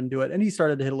around and do it. And he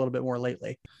started to hit a little bit more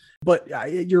lately. But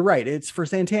you're right. It's for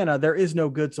Santana. There is no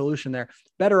good solution there.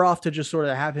 Better off to just sort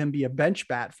of have him be a bench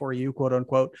bat for you, quote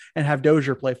unquote, and have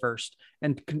Dozier play first.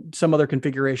 And some other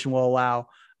configuration will allow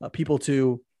people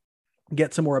to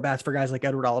get some more at bats for guys like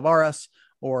Edward Olivares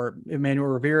or Emmanuel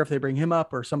Rivera if they bring him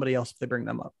up, or somebody else if they bring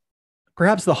them up.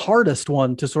 Perhaps the hardest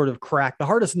one to sort of crack, the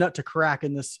hardest nut to crack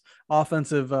in this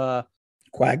offensive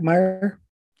quagmire.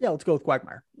 Yeah, let's go with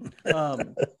quagmire.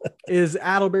 Is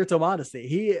Adalberto Mondesi.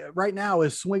 He right now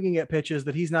is swinging at pitches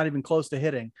that he's not even close to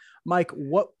hitting. Mike,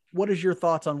 what is your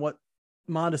thoughts on what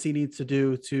Mondesi needs to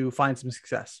do to find some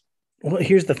success? Well,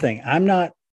 here's the thing. I'm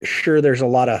not sure there's a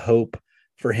lot of hope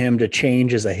for him to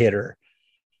change as a hitter.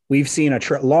 We've seen a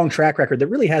long track record that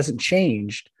really hasn't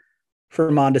changed for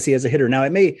Mondesi as a hitter. Now,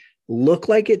 it may look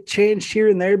like it changed here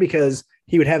and there because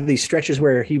he would have these stretches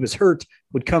where he was hurt,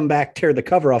 would come back, tear the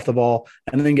cover off the ball,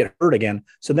 and then get hurt again.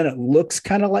 So then it looks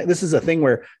kind of like this is a thing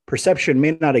where perception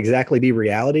may not exactly be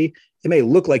reality. It may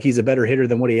look like he's a better hitter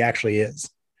than what he actually is,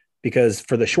 because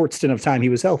for the short stint of time he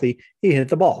was healthy, he hit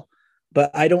the ball.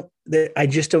 But I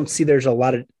just don't see there's a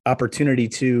lot of opportunity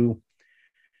to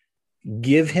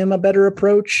give him a better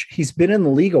approach. He's been in the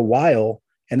league a while,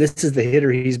 and this is the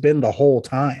hitter he's been the whole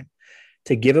time.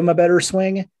 To give him a better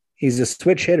swing, he's a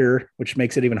switch hitter, which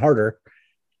makes it even harder.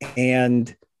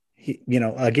 And he,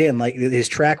 again, like his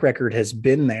track record has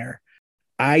been there.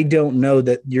 I don't know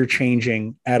that you're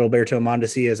changing Adalberto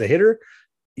Mondesi as a hitter.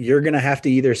 You're going to have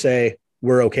to either say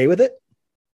we're okay with it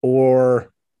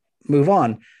or move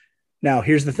on. Now,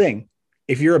 here's the thing.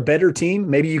 If you're a better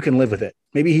team, maybe you can live with it.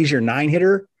 Maybe he's your 9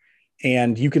 hitter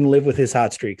and you can live with his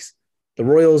hot streaks. The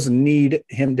Royals need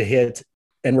him to hit,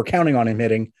 and we're counting on him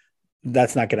hitting.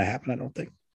 That's not going to happen, I don't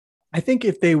think. I think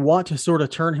if they want to sort of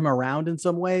turn him around in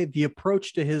some way, the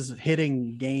approach to his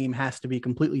hitting game has to be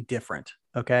completely different.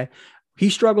 Okay. He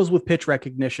struggles with pitch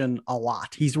recognition a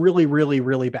lot. He's really, really,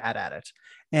 really bad at it.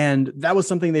 And that was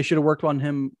something they should have worked on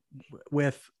him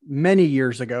with many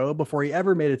years ago before he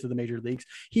ever made it to the major leagues.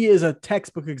 He is a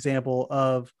textbook example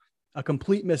of a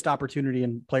complete missed opportunity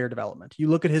in player development. You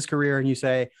look at his career and you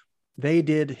say, they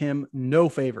did him no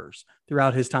favors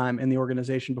throughout his time in the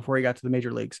organization before he got to the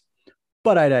major leagues.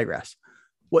 But I digress.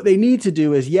 What they need to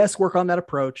do is, yes, work on that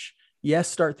approach. Yes,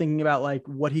 start thinking about like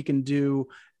what he can do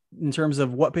in terms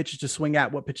of what pitches to swing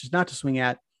at, what pitches not to swing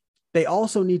at. They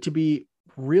also need to be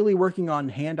really working on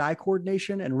hand-eye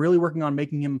coordination and really working on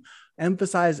making him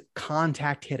emphasize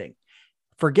contact hitting.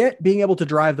 Forget being able to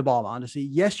drive the ball, Mondesi.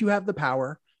 Yes, you have the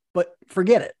power, but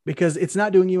forget it because it's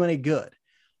not doing you any good.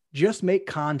 Just make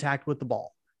contact with the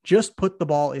ball. Just put the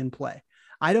ball in play.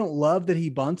 I don't love that he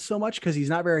bunts so much because he's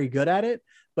not very good at it,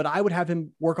 but I would have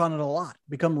him work on it a lot,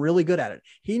 become really good at it.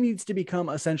 He needs to become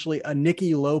essentially a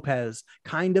Nicky Lopez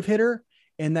kind of hitter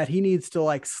in that he needs to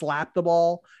like slap the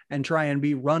ball and try and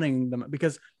be running them,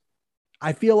 because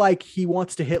I feel like he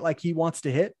wants to hit like he wants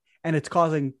to hit, and it's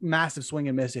causing massive swing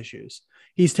and miss issues.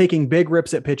 He's taking big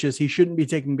rips at pitches he shouldn't be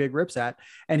taking big rips at,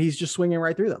 and he's just swinging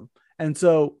right through them. And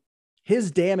so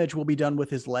his damage will be done with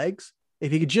his legs.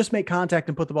 If he could just make contact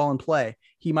and put the ball in play,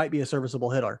 he might be a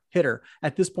serviceable hitter.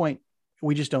 At this point,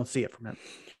 we just don't see it from him.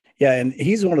 Yeah, and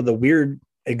he's one of the weird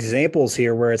examples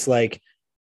here where it's like,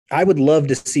 I would love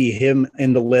to see him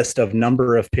in the list of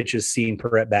number of pitches seen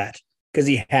per at bat, because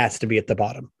he has to be at the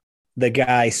bottom. The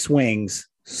guy swings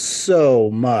so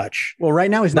much. Well,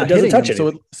 right now he's not hitting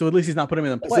him, so at least he's not putting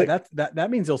him in play. That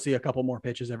means he'll see a couple more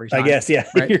pitches every time. I guess, yeah.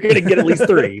 Right? You're going to get at least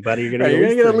 3, buddy. You're going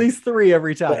to get at least 3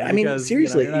 every time. But, I mean,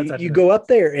 seriously, you go up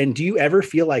there, and do you ever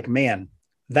feel like, man,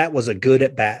 that was a good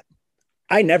at bat?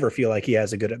 I never feel like he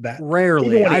has a good at bat.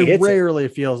 Rarely. I rarely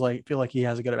feel like he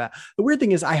has a good at bat. The weird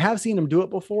thing is I have seen him do it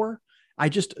before. I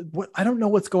don't know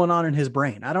what's going on in his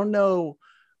brain. I don't know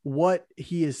what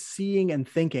he is seeing and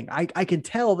thinking. I can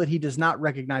tell that he does not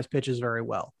recognize pitches very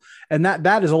well. And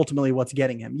that is ultimately what's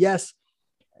getting him. Yes.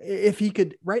 If he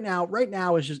could right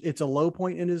now is just, it's a low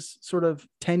point in his sort of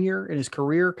tenure in his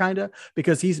career, kind of,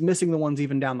 because he's missing the ones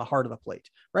even down the heart of the plate.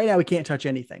 Right now, he can't touch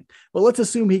anything, but let's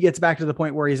assume he gets back to the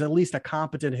point where he's at least a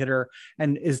competent hitter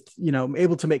and is,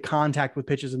 able to make contact with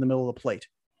pitches in the middle of the plate.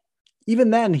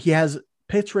 Even then he has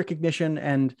pitch recognition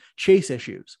and chase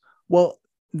issues. Well,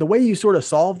 the way you sort of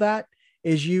solve that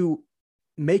is you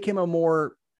make him a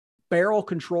more barrel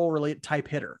control related type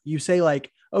hitter. You say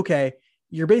like, okay,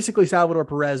 you're basically Salvador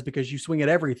Perez because you swing at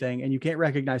everything and you can't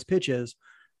recognize pitches,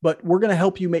 but we're going to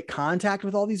help you make contact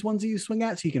with all these ones that you swing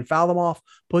at so you can foul them off,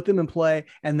 put them in play,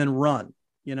 and then run,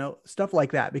 stuff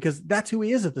like that, because that's who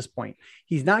he is at this point.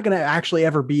 He's not going to actually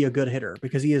ever be a good hitter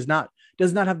because he does not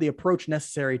have the approach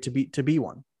necessary to be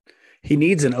one. He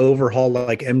needs an overhaul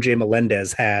like MJ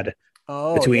Melendez had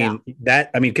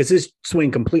that. I mean, because his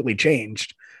swing completely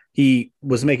changed. He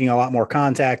was making a lot more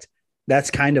contact.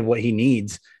 That's kind of what he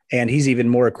needs. And he's even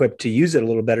more equipped to use it a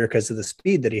little better because of the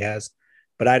speed that he has.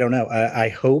 But I don't know. I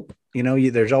hope,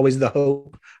 there's always the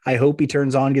hope. I hope he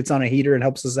gets on a heater and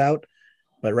helps us out.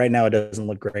 But right now it doesn't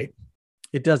look great.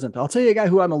 It doesn't. I'll tell you a guy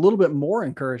who I'm a little bit more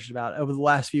encouraged about over the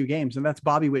last few games, and that's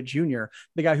Bobby Witt Jr.,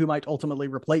 the guy who might ultimately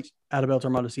replace Adalberto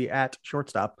Mondesi at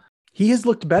shortstop. He has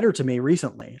looked better to me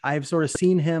recently. I've sort of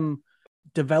seen him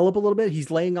develop a little bit.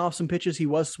 He's laying off some pitches he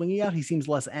was swinging out. He seems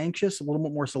less anxious, a little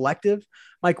bit more selective.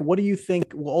 Mike, what do you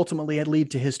think will ultimately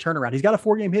lead to his turnaround? He's got a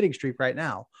 4-game hitting streak right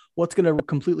now. What's going to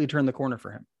completely turn the corner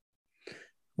for him?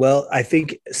 Well, I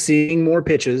think seeing more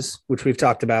pitches, which we've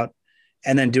talked about,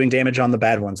 and then doing damage on the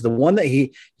bad ones. The one that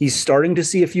he's starting to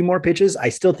see a few more pitches, I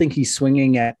still think he's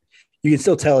swinging at, you can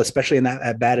still tell, especially in that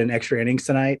at bat in extra innings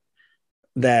tonight,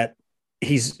 that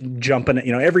he's jumping,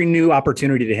 every new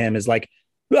opportunity to him is like,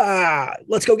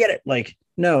 let's go get it. Like,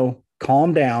 no,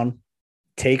 calm down,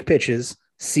 take pitches,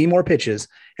 see more pitches.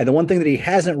 And the one thing that he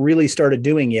hasn't really started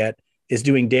doing yet is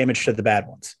doing damage to the bad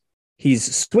ones.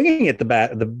 He's swinging at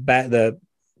the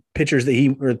pitches that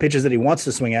he wants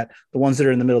to swing at, the ones that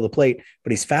are in the middle of the plate,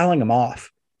 but he's fouling them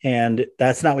off. And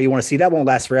that's not what you want to see. That won't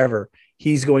last forever.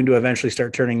 He's going to eventually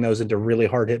start turning those into really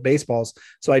hard hit baseballs.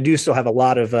 So I do still have a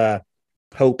lot of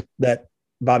hope that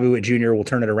Bobby Witt Jr. will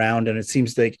turn it around. And it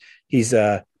seems like he's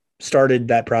started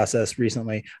that process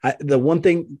recently. The one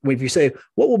thing, if you say,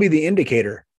 what will be the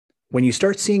indicator when you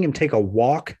start seeing him take a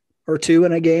walk or two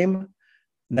in a game,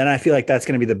 then I feel like that's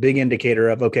going to be the big indicator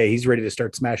of, okay, he's ready to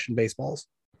start smashing baseballs.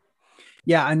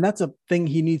 Yeah, and that's a thing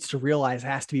he needs to realize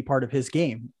has to be part of his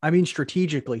game. I mean,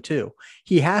 strategically too.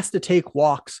 He has to take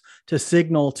walks to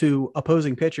signal to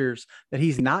opposing pitchers that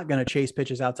he's not going to chase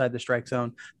pitches outside the strike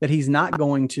zone, that he's not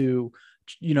going to,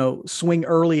 swing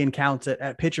early in counts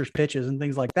at pitchers' pitches and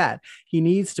things like that. He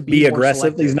needs to be aggressive.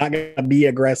 Selective. He's not going to be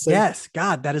aggressive. Yes.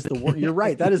 God, that is the worst. You're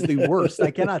right. That is the worst.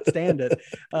 I cannot stand it.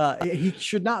 He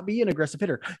should not be an aggressive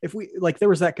hitter. If we there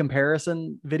was that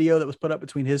comparison video that was put up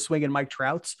between his swing and Mike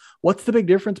Trout's. What's the big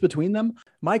difference between them?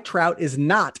 Mike Trout is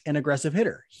not an aggressive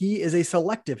hitter. He is a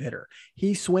selective hitter.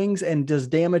 He swings and does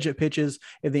damage at pitches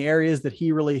in the areas that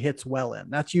he really hits well in.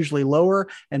 That's usually lower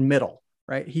and middle.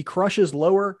 Right? He crushes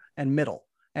lower and middle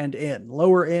and in,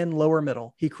 lower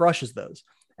middle. He crushes those.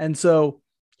 And so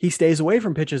he stays away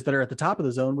from pitches that are at the top of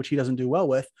the zone, which he doesn't do well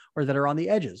with, or that are on the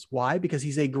edges. Why? Because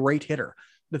he's a great hitter.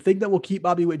 The thing that will keep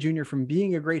Bobby Witt Jr. from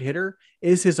being a great hitter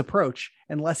is his approach,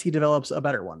 unless he develops a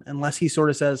better one, unless he sort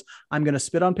of says, I'm going to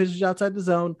spit on pitches outside the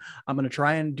zone. I'm going to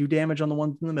try and do damage on the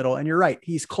ones in the middle. And you're right.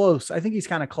 He's close. I think he's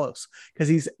kind of close because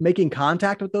he's making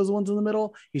contact with those ones in the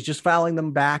middle. He's just fouling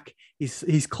them back.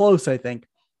 He's close, I think.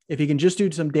 If he can just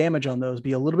do some damage on those,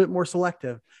 be a little bit more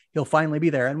selective, he'll finally be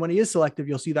there. And when he is selective,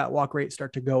 you'll see that walk rate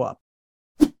start to go up.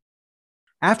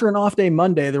 After an off day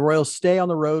Monday, the Royals stay on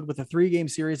the road with a 3-game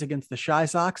series against the Chi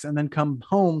Sox and then come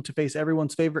home to face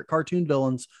everyone's favorite cartoon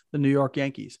villains, the New York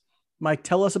Yankees. Mike,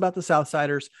 tell us about the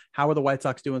Southsiders. How are the White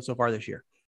Sox doing so far this year?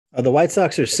 The White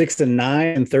Sox are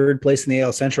 6-9 in third place in the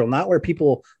AL Central, not where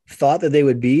people thought that they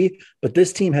would be, but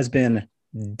this team has been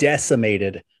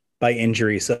decimated by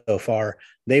injury so far.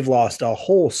 They've lost a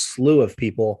whole slew of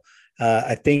people.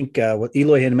 I think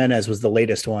Eloy Jimenez was the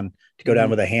latest one to go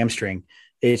down with a hamstring.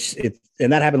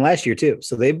 And that happened last year too.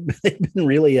 So they've been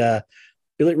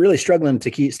really struggling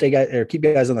to keep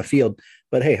guys on the field.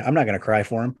 But hey, I'm not going to cry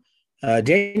for him.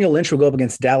 Daniel Lynch will go up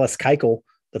against Dallas Keuchel,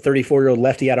 the 34-year-old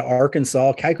lefty out of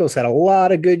Arkansas. Keuchel's had a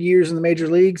lot of good years in the major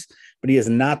leagues, but he is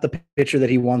not the pitcher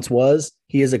that he once was.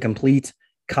 He is a complete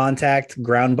contact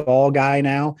ground ball guy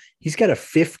now. He's got a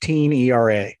 15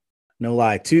 ERA. No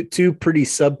lie. Two pretty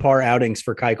subpar outings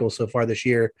for Keuchel so far this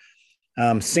year.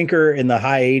 Sinker in the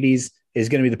high 80s is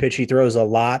going to be the pitch he throws a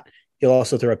lot. He'll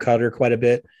also throw a cutter quite a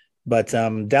bit. But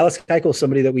Dallas Keuchel is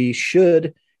somebody that we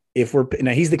should,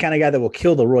 now he's the kind of guy that will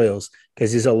kill the Royals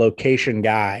because he's a location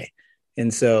guy.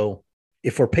 And so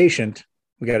if we're patient,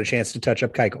 we got a chance to touch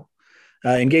up Keuchel.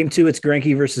 In game 2, it's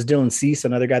Greinke versus Dylan Cease,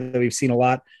 another guy that we've seen a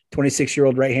lot.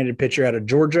 26-year-old right-handed pitcher out of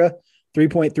Georgia,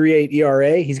 3.38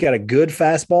 ERA. He's got a good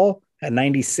fastball at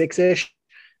 96-ish,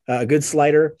 a good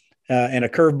slider, and a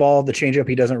curveball. The changeup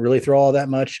he doesn't really throw all that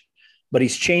much, but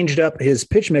he's changed up his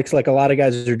pitch mix like a lot of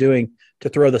guys are doing to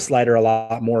throw the slider a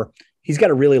lot more. He's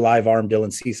got a really live arm,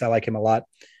 Dylan Cease. I like him a lot.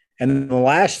 And then the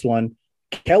last one,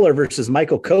 Keller versus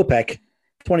Michael Kopech,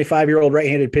 25-year-old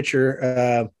right-handed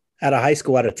pitcher out of high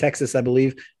school, out of Texas, I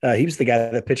believe. He was the guy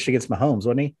that pitched against Mahomes,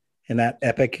 wasn't he? In that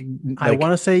epic, I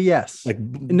want to say yes.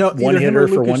 No, one hitter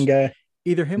for one guy.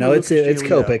 Either him. No, it's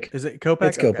Kopech. Is it Kopech?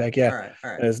 It's Kopech. Okay. Yeah.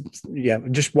 All right. Yeah.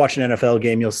 Just watch an NFL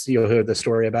game, you'll hear the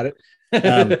story about it.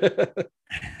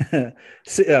 0.6.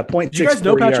 Did you guys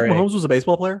know Patrick Mahomes was a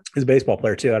baseball player? He's a baseball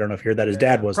player too. I don't know if you heard that. His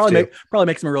dad was probably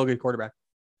makes him a real good quarterback.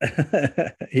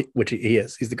 Which he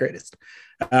is. He's the greatest.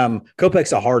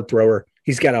 Kopech's a hard thrower.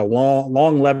 He's got a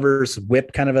long levers,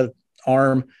 whip kind of a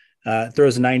arm.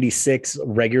 Throws 96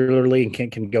 regularly and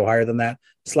can go higher than that.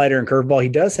 Slider and curveball. He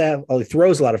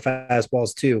throws a lot of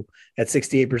fastballs too at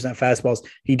 68% fastballs.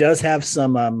 He does have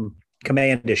some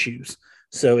command issues.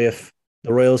 So if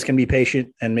the Royals can be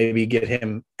patient and maybe get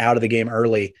him out of the game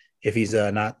early if he's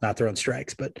not throwing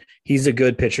strikes, but he's a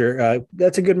good pitcher.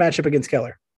 That's a good matchup against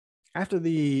Keller. After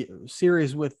the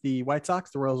series with the White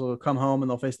Sox, the Royals will come home and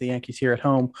they'll face the Yankees here at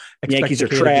home. Yankees are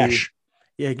trash.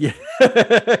 Yeah, yeah.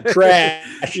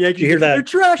 Trash. Yeah, Did you hear that? You're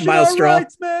trashing Miles our Straw?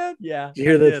 rights, man. Yeah, Did you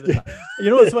hear I did. that? You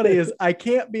know what's funny is I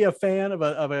can't be a fan of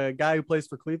a guy who plays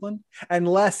for Cleveland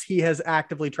unless he has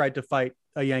actively tried to fight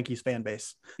a Yankees fan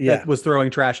base that Yeah. was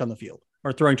throwing trash on the field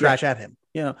or throwing Yeah. trash at him.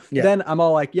 You know, Yeah. then I'm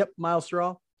all like, "Yep, Miles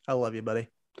Straw, I love you, buddy."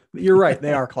 You're right;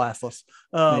 they are classless.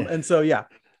 Yeah. And so yeah,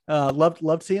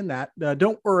 loved seeing that.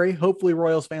 Don't worry. Hopefully,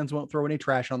 Royals fans won't throw any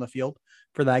trash on the field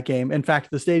for that game. In fact,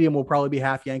 the stadium will probably be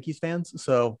half Yankees fans.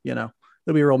 So, you know,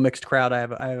 it'll be a real mixed crowd. I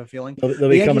have a feeling They'll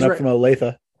be coming up from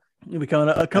Olathe. You'll be coming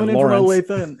in from Olathe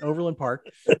and Overland Park.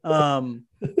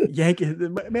 Yankee,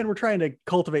 man, we're trying to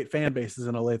cultivate fan bases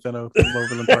in Olathe and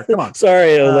Overland Park. Come on.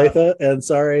 Sorry, Olathe, and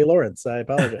sorry, Lawrence. I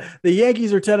apologize. The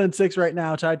Yankees are 10-6 right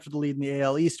now, tied for the lead in the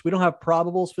AL East. We don't have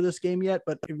probables for this game yet,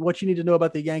 but what you need to know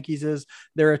about the Yankees is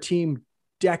they're a team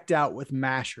decked out with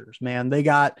mashers, man. They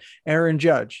got Aaron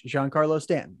Judge, Giancarlo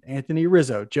Stanton, Anthony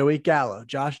Rizzo, Joey Gallo,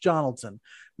 Josh Donaldson.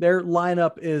 Their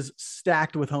lineup is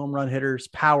stacked with home run hitters,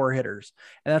 power hitters,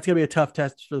 and that's going to be a tough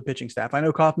test for the pitching staff. I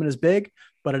know Kauffman is big,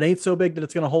 but it ain't so big that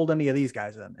it's going to hold any of these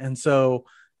guys in. And so,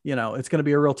 you know, it's going to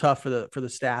be a real tough for the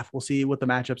staff. We'll see what the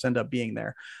matchups end up being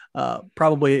there.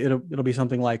 Probably it'll be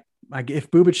something like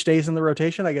if Bubic stays in the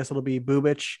rotation, I guess it'll be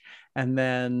Bubic, and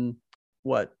then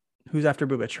what? Who's after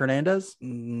Bubic? Hernandez?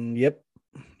 Yep.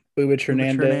 Bubic,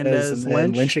 Hernandez,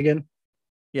 and Lynch again.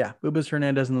 Yeah, Bubic,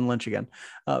 Hernandez, and then Lynch again.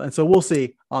 And so we'll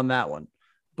see on that one.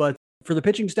 But for the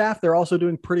pitching staff, they're also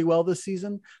doing pretty well this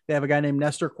season. They have a guy named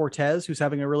Nestor Cortez who's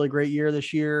having a really great year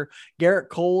this year. Garrett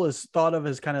Cole is thought of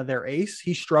as kind of their ace.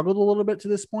 He struggled a little bit to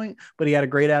this point, but he had a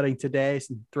great outing today.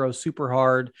 Throws super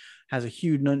hard, has a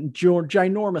huge,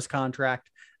 ginormous contract.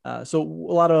 So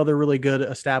a lot of other really good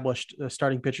established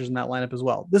starting pitchers in that lineup as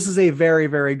well. This is a very,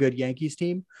 very good Yankees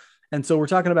team. And so we're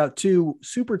talking about two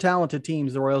super talented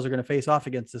teams the Royals are going to face off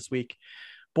against this week.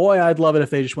 Boy, I'd love it if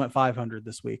they just went 500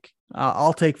 this week.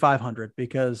 I'll take 500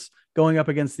 because going up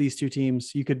against these two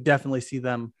teams, you could definitely see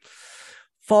them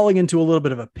falling into a little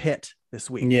bit of a pit this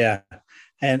week. Yeah.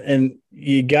 And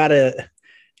you got to,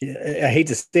 I hate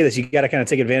to say this, you got to kind of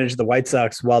take advantage of the White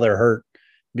Sox while they're hurt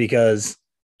because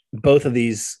both of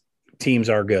these teams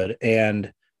are good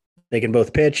and they can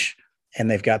both pitch and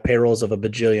they've got payrolls of $1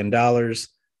 bajillion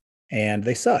and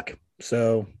they suck.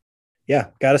 So yeah,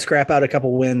 got to scrap out a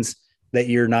couple wins that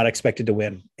you're not expected to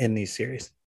win in these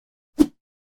series.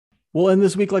 We'll end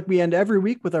this week like we end every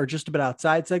week with our Just A Bit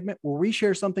Outside segment, where we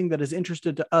share something that is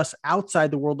interested to us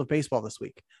outside the world of baseball this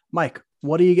week. Mike,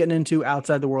 what are you getting into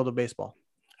outside the world of baseball?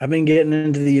 I've been getting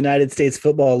into the United States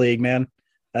Football League, man.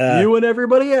 You and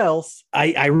everybody else.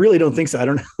 I really don't think so. I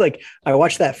don't know. Like I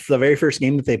watched the very first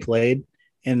game that they played,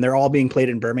 and they're all being played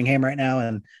in Birmingham right now.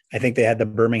 And I think they had the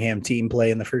Birmingham team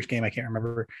play in the first game. I can't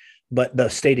remember, but the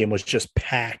stadium was just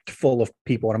packed full of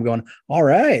people. And I'm going, all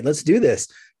right, let's do this.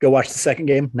 Go watch the second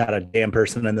game. Not a damn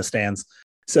person in the stands.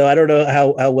 So I don't know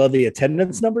how well the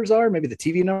attendance numbers are. Maybe the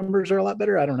TV numbers are a lot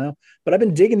better. I don't know, but I've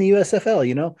been digging the USFL,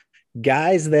 you know,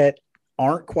 guys that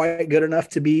aren't quite good enough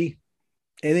to be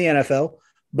in the NFL,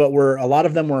 but a lot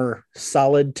of them were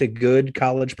solid to good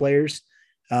college players.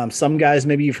 Some guys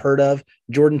maybe you've heard of.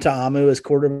 Jordan Ta'amu is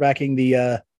quarterbacking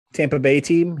the Tampa Bay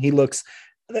team.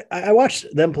 I watched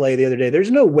them play the other day.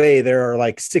 There's no way there are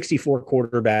like 64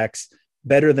 quarterbacks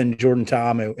better than Jordan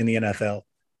Ta'amu in the NFL.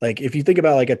 Like if you think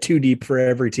about like a 2 deep for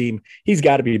every team, he's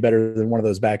got to be better than one of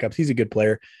those backups. He's a good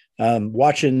player.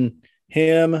 Watching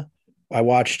him, I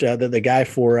watched the guy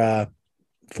for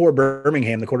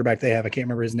Birmingham, the quarterback they have. I can't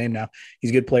remember his name now.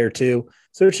 He's a good player too.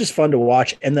 So it's just fun to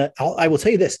watch. And I will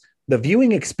tell you this, the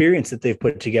viewing experience that they've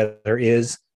put together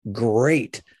is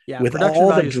great. Yeah, with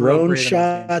all the drone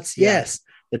shots. Yes.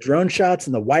 The drone shots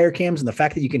and the wire cams and the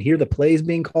fact that you can hear the plays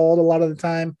being called a lot of the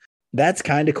time. That's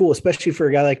kind of cool, especially for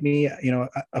a guy like me, you know,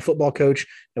 a football coach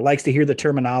that likes to hear the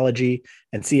terminology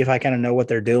and see if I kind of know what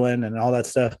they're doing and all that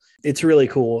stuff. It's really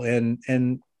cool.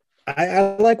 And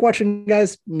I like watching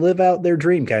guys live out their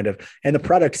dream kind of, and the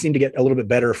product seemed to get a little bit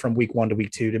better from week 1 to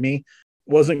week 2 to me.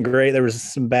 Wasn't great. There was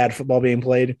some bad football being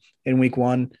played in week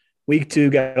 1. Week 2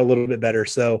 got a little bit better.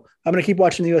 So I'm going to keep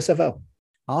watching the USFL.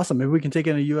 Awesome. Maybe we can take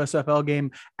in a USFL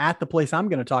game at the place I'm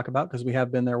going to talk about because we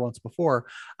have been there once before.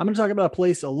 I'm going to talk about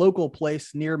a local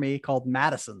place near me called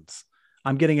Madison's.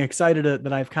 I'm getting excited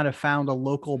that I've kind of found a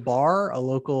local bar,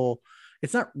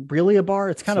 it's not really a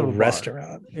bar. It's kind of a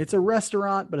restaurant. It's a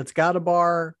restaurant, but it's got a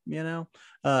bar, you know.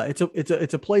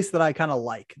 It's a place that I kind of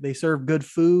like. They serve good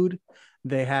food.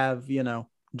 They have, you know,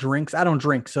 drinks. I don't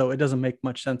drink, so it doesn't make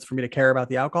much sense for me to care about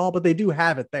the alcohol, but they do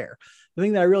have it there. The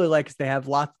thing that I really like is they have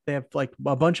like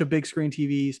a bunch of big screen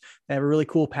TVs. They have a really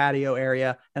cool patio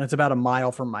area, and it's about a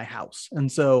mile from my house.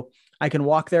 And so I can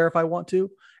walk there if I want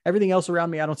to. Everything else around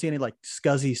me, I don't see any like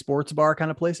scuzzy sports bar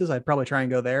kind of places. I'd probably try and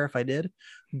go there if I did.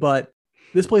 But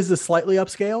this place is slightly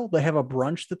upscale. They have a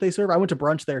brunch that they serve. I went to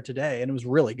brunch there today and it was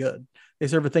really good. They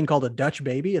serve a thing called a Dutch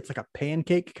baby. It's like a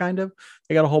pancake kind of.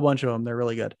 They got a whole bunch of them. They're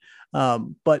really good.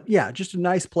 But yeah, just a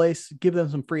nice place. Give them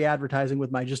some free advertising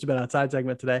with my Just a Bit Outside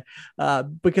segment today,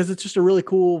 because it's just a really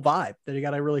cool vibe. They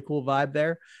got a really cool vibe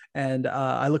there. And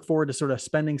I look forward to sort of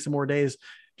spending some more days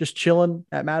just chilling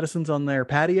at Madison's on their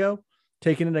patio,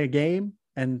 taking in a game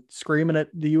and screaming at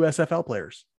the USFL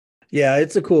players. Yeah,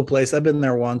 it's a cool place. I've been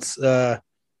there once. I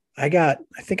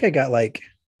think I got like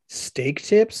steak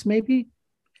tips, maybe.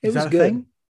 It was good. Thing?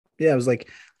 Yeah, it was like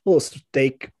little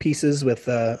steak pieces with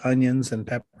onions and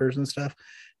peppers and stuff.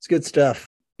 It's good stuff.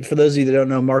 For those of you that don't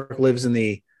know, Mark lives in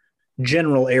the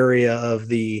general area of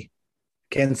the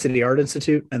Kansas City Art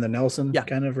Institute and the Nelson,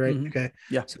 kind of, right? Mm-hmm. Okay.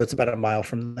 Yeah. So it's about a mile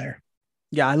from there.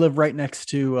 Yeah, I live right next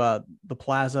to the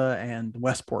Plaza and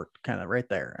Westport, kind of right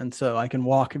there. And so I can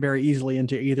walk very easily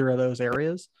into either of those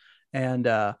areas. And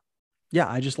I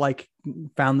just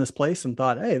found this place and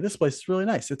thought, hey, this place is really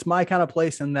nice. It's my kind of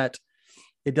place in that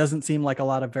it doesn't seem like a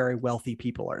lot of very wealthy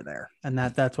people are there. And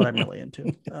that's what I'm really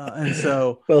into. And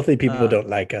so wealthy people don't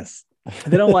like us.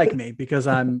 They don't like me because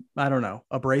I don't know,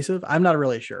 abrasive. I'm not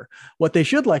really sure. What they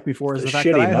should like me for is the fact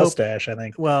that I mustache, I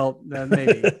think. Well,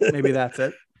 maybe that's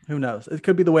it. Who knows? It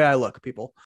could be the way I look,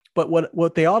 people. But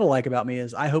what they ought to like about me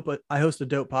is I host a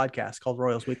dope podcast called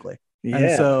Royals Weekly. Yeah.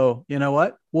 And so, you know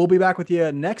what? We'll be back with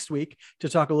you next week to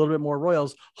talk a little bit more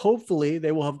Royals. Hopefully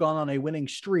they will have gone on a winning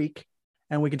streak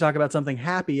and we can talk about something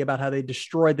happy about how they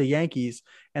destroyed the Yankees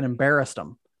and embarrassed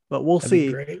them. But we'll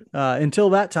see. Until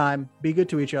that time, be good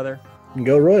to each other. And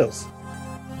go Royals.